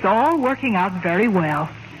see, it's all working out very well.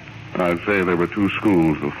 I'd say there were two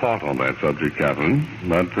schools of thought on that subject, Catherine.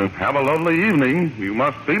 But have a lovely evening. You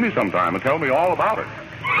must see me sometime and tell me all about it.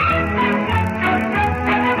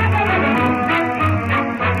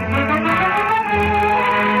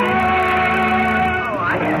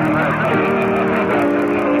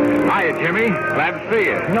 Jimmy, glad to see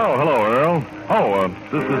you. No, hello, Earl.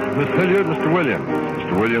 This is Miss Hilliard, Mr. Williams.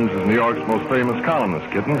 Mr. Williams is New York's most famous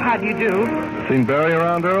columnist, kitten. How do you do? Seen Barry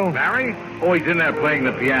around, Earl? Barry? Oh, he's in there playing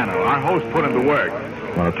the piano. Our host put him to work.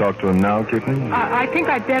 Want to talk to him now, kitten? I think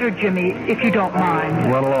I'd better, Jimmy, if you don't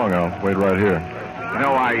mind. Run along, I'll wait right here. You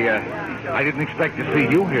know, I didn't expect to see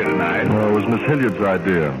you here tonight. Well, it was Miss Hilliard's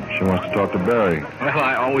idea. She wants to talk to Barry. Well,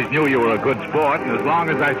 I always knew you were a good sport, and as long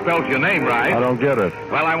as I spelled your name right... I don't get it.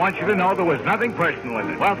 Well, I want you to know there was nothing personal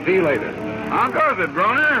in it. Well, see you later. How goes it,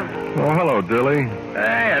 Groner? Oh, hello, Dilly.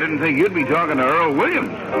 Hey, I didn't think you'd be talking to Earl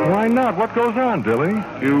Williams. Why not? What goes on, Dilly?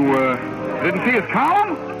 You, didn't see his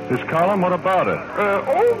column? His column? What about it?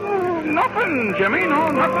 Nothing, Jimmy. No,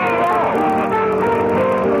 nothing at all.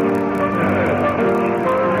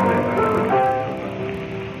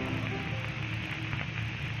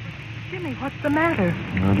 Jimmy, what's the matter?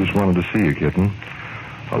 I just wanted to see you, kitten.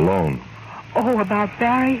 Alone. Oh, about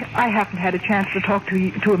Barry? I haven't had a chance to talk to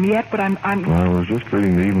him yet, but I'm... I was just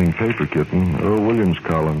reading the evening paper, kitten. Earl Williams'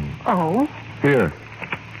 column. Oh? Here.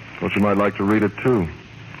 Thought you might like to read it, too.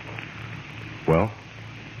 Well?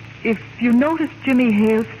 If you notice Jimmy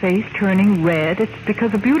Hale's face turning red, it's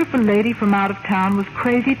because a beautiful lady from out of town was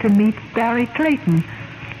crazy to meet Barry Clayton.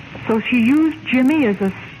 So she used Jimmy as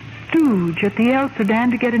a stooge at the El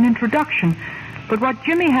Sudan to get an introduction. But what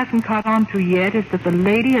Jimmy hasn't caught on to yet is that the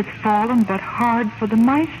lady has fallen but hard for the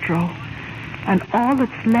maestro. And all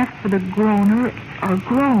that's left for the groaner are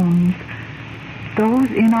groans.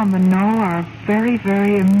 Those in on the know are very,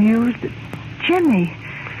 very amused. Jimmy.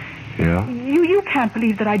 Yeah? You can't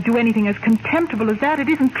believe that I'd do anything as contemptible as that. It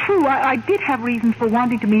isn't true. I did have reasons for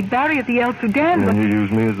wanting to meet Barry at the El Sudan, but... And you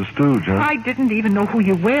used me as a stooge, huh? I didn't even know who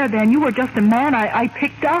you were then. You were just a man I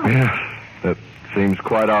picked up. Yes, that seems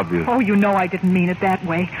quite obvious. Oh, you know I didn't mean it that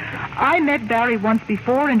way. I met Barry once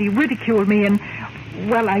before, and he ridiculed me, and...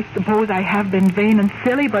 Well, I suppose I have been vain and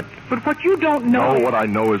silly, but what you don't know... Oh, what I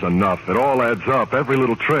know is enough. It all adds up, every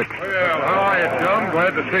little trick. Well, how are you, Chum?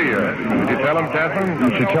 Glad to see you. Did you tell him, Catherine?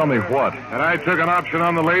 Did she tell me what? And I took an option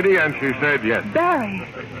on the lady, and she said yes. Barry.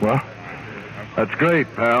 Well, that's great,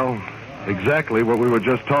 pal. Exactly what we were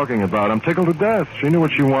just talking about. I'm tickled to death. She knew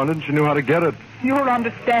what she wanted. She knew how to get it. Your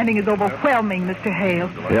understanding is overwhelming, Mr. Hale.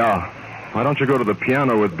 Yeah. Why don't you go to the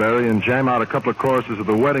piano with Barry and jam out a couple of choruses of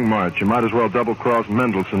the Wedding March? You might as well double-cross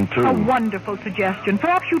Mendelssohn, too. A wonderful suggestion.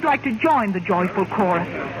 Perhaps you'd like to join the joyful chorus.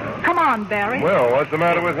 Come on, Barry. Well, what's the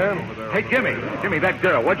matter with him? Hey, Jimmy, that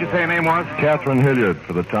girl, what'd you say her name was? Catherine Hilliard,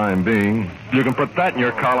 for the time being. You can put that in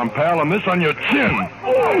your column, pal, and this on your chin.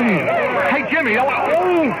 Oh. Hey, Jimmy, what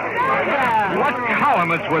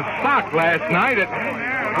columnist was socked last night at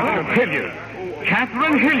Hilliard?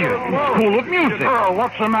 Catherine Hilliard, School of Music. Oh,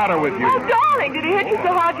 what's the matter with you? Oh, darling, did he hit you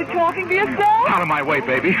so hard you're talking to yourself? Out of my way,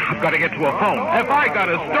 baby. I've got to get to a phone. If I got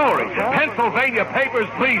a story, Pennsylvania papers,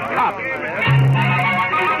 please copy.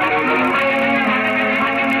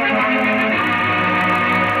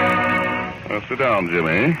 Sit down,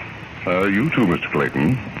 Jimmy. You too, Mr.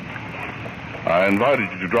 Clayton. I invited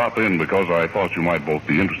you to drop in because I thought you might both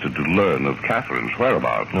be interested to learn of Catherine's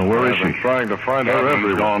whereabouts. Now, where is I've been she? trying to find her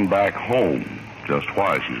everywhere. She's gone back home. Just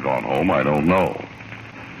why she's gone home, I don't know.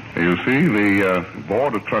 You see, the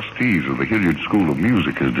Board of Trustees of the Hilliard School of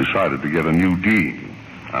Music has decided to get a new dean.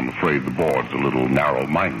 I'm afraid the board's a little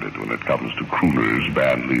narrow-minded when it comes to crooners,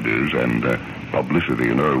 band leaders, and publicity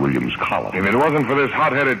in Earl Williams' column. If it wasn't for this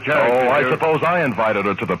hot-headed character... I suppose I invited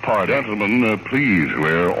her to the party. Gentlemen, please,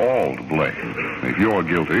 we're all to blame. If you're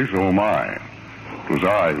guilty, so am I. It was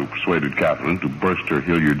I who persuaded Catherine to burst her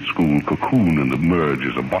Hilliard School cocoon and emerge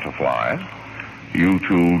as a butterfly. You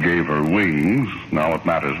two gave her wings. Now it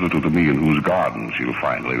matters little to me in whose garden she'll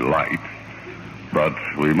finally light. But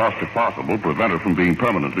we must, if possible, prevent her from being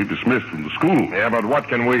permanently dismissed from the school. Yeah, but what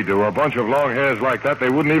can we do? A bunch of long hairs like that, they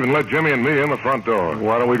wouldn't even let Jimmy and me in the front door.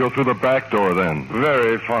 Why don't we go through the back door then?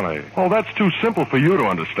 Very funny. Oh, that's too simple for you to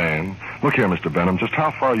understand. Look here, Mr. Benham, just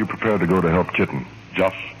how far are you prepared to go to help Kitten?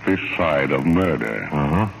 Just this side of murder.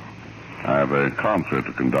 Uh-huh. I have a concert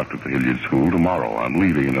to conduct at the Hilliard School tomorrow. I'm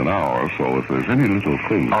leaving in an hour, so if there's any little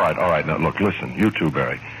thing... All right. Now, look, listen, you two,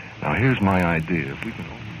 Barry. Now, here's my idea. If we can...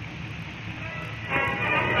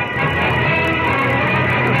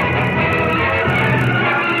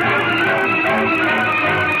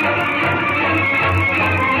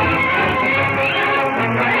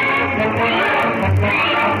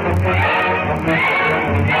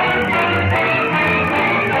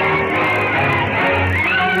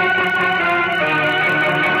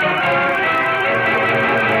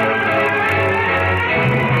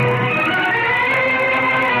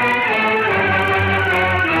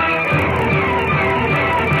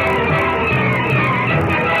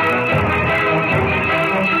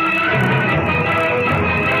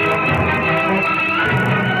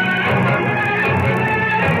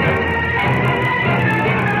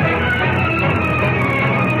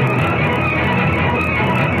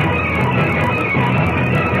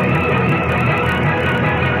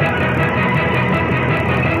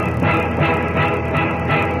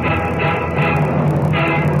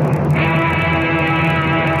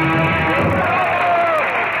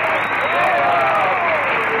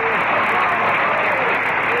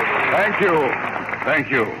 Thank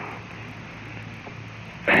you.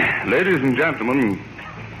 Ladies and gentlemen,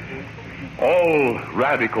 all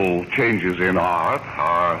radical changes in art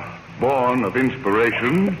are born of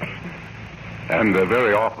inspiration and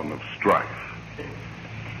very often of strife.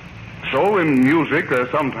 So in music there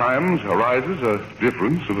sometimes arises a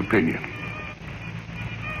difference of opinion.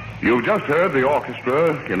 You've just heard the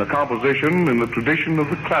orchestra in a composition in the tradition of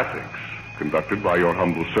the classics, conducted by your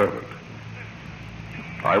humble servant.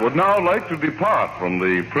 I would now like to depart from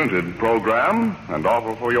the printed program and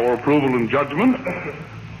offer for your approval and judgment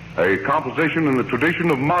a composition in the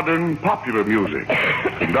tradition of modern popular music,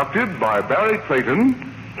 conducted by Barry Clayton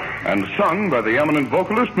and sung by the eminent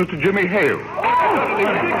vocalist, Mr. Jimmy Hale.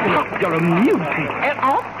 Popular music at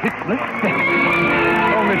all Christmas Day.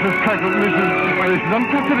 Oh, Mrs. Clayton, this is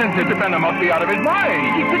unprecedented. The Benham must be out of his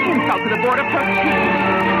mind. It's an insult to the Board of Trustees.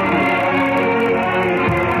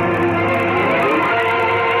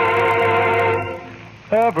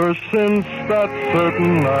 Ever since that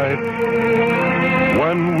certain night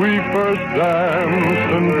when we first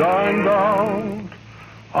danced and dined out,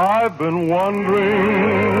 I've been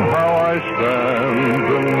wondering how I stand,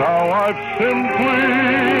 and now I've simply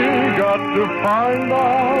got to find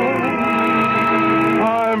out.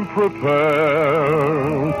 I'm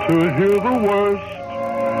prepared to hear the worst,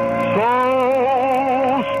 so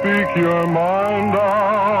speak your mind out.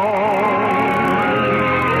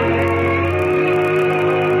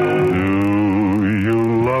 Do you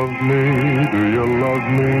love me? Do you love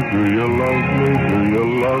me? Do you love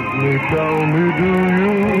me? Tell me, do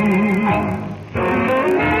you?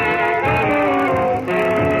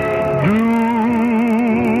 Do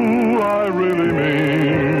I really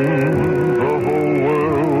mean the whole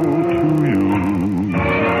world to you?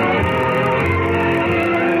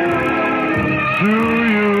 Do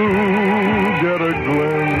you get a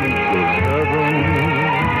glimpse of heaven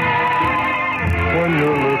when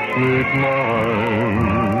your lips meet mine?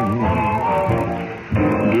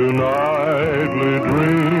 Do nightly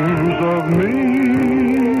dreams of me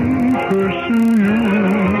pursue you?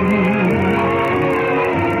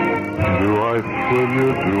 Do I thrill you?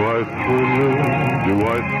 Do I thrill you? Do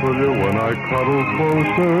I thrill you when I cuddle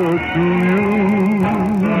closer to you?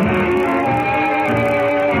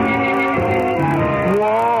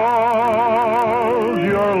 Was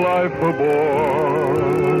your life a bore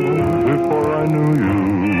before I knew you?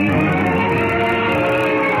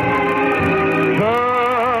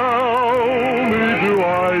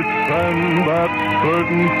 And that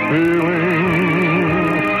certain feeling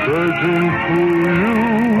surging through you.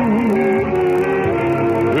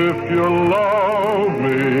 If you love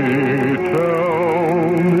me,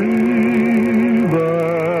 tell me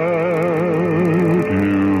that.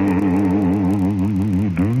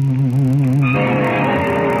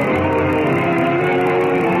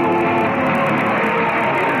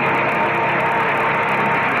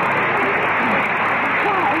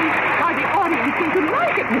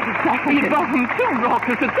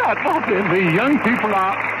 doctor said that, was it? The young people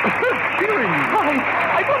are cheering.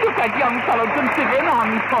 I wonder if that young fellow consider an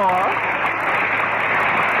encore.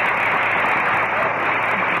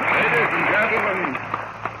 Ladies and gentlemen,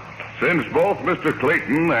 since both Mr.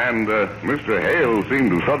 Clayton and Mr. Hale seem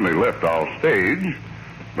to suddenly left our stage,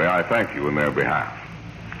 may I thank you in their behalf.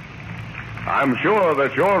 I'm sure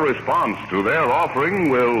that your response to their offering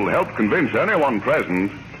will help convince anyone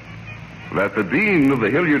present that the dean of the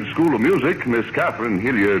Hilliard School of Music, Miss Catherine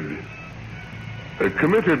Hilliard,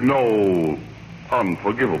 committed no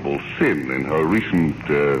unforgivable sin in her recent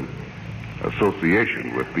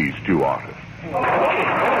association with these two artists.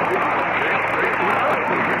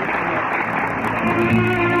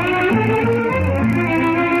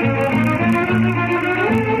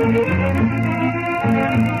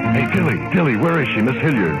 Hey, Dilly, where is she, Miss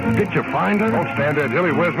Hilliard? Did you find her? Don't stand there,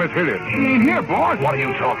 Dilly. Where's Miss Hilliard? She ain't here, boss. What are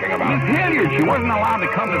you talking about? Miss Hilliard, she wasn't allowed to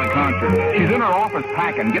come to the concert. She's in her office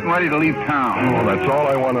packing, getting ready to leave town. Oh, that's all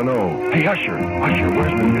I want to know. Hey, Usher,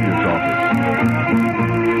 where's Miss Hilliard's office?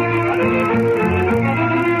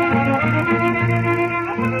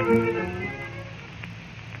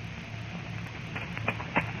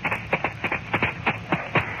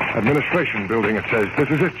 Administration building, it says. This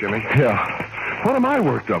is it, Jimmy. Yeah. What am I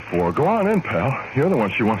worked up for? Go on in, pal. You're the one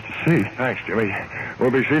she wants to see. Thanks, Jimmy. We'll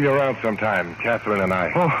be seeing you around sometime, Catherine and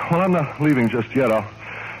I. Oh, well, I'm not leaving just yet.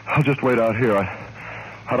 I'll just wait out here.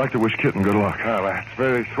 I'd like to wish Kitten good luck. Well, that's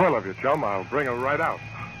very swell of you, chum. I'll bring her right out.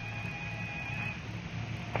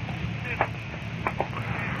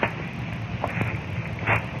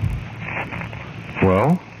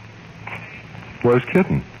 Well, where's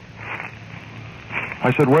Kitten?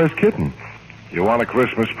 I said, where's Kitten? You want a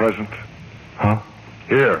Christmas present? Huh?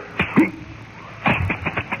 Here.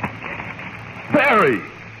 Barry!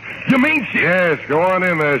 You mean she... Yes, go on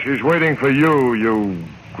in there. She's waiting for you, you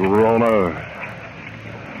groaner.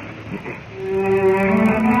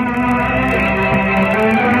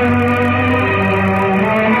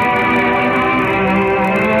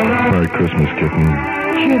 Merry Christmas, Kitten.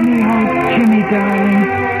 Jimmy, oh, Jimmy, darling.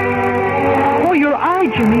 Oh, your eye,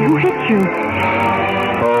 Jimmy. Who hit you?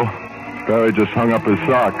 Oh, Barry just hung up his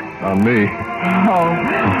sock on me. Oh,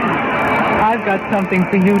 I've got something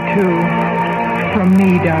for you, too. From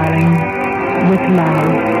me, darling. With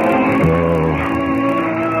love. Oh,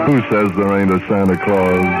 who says there ain't a Santa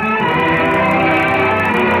Claus?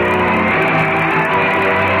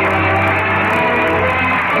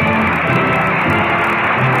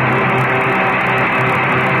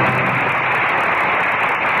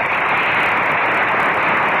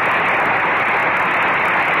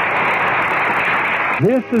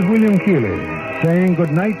 This is William Keighley saying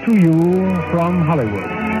good night to you from Hollywood.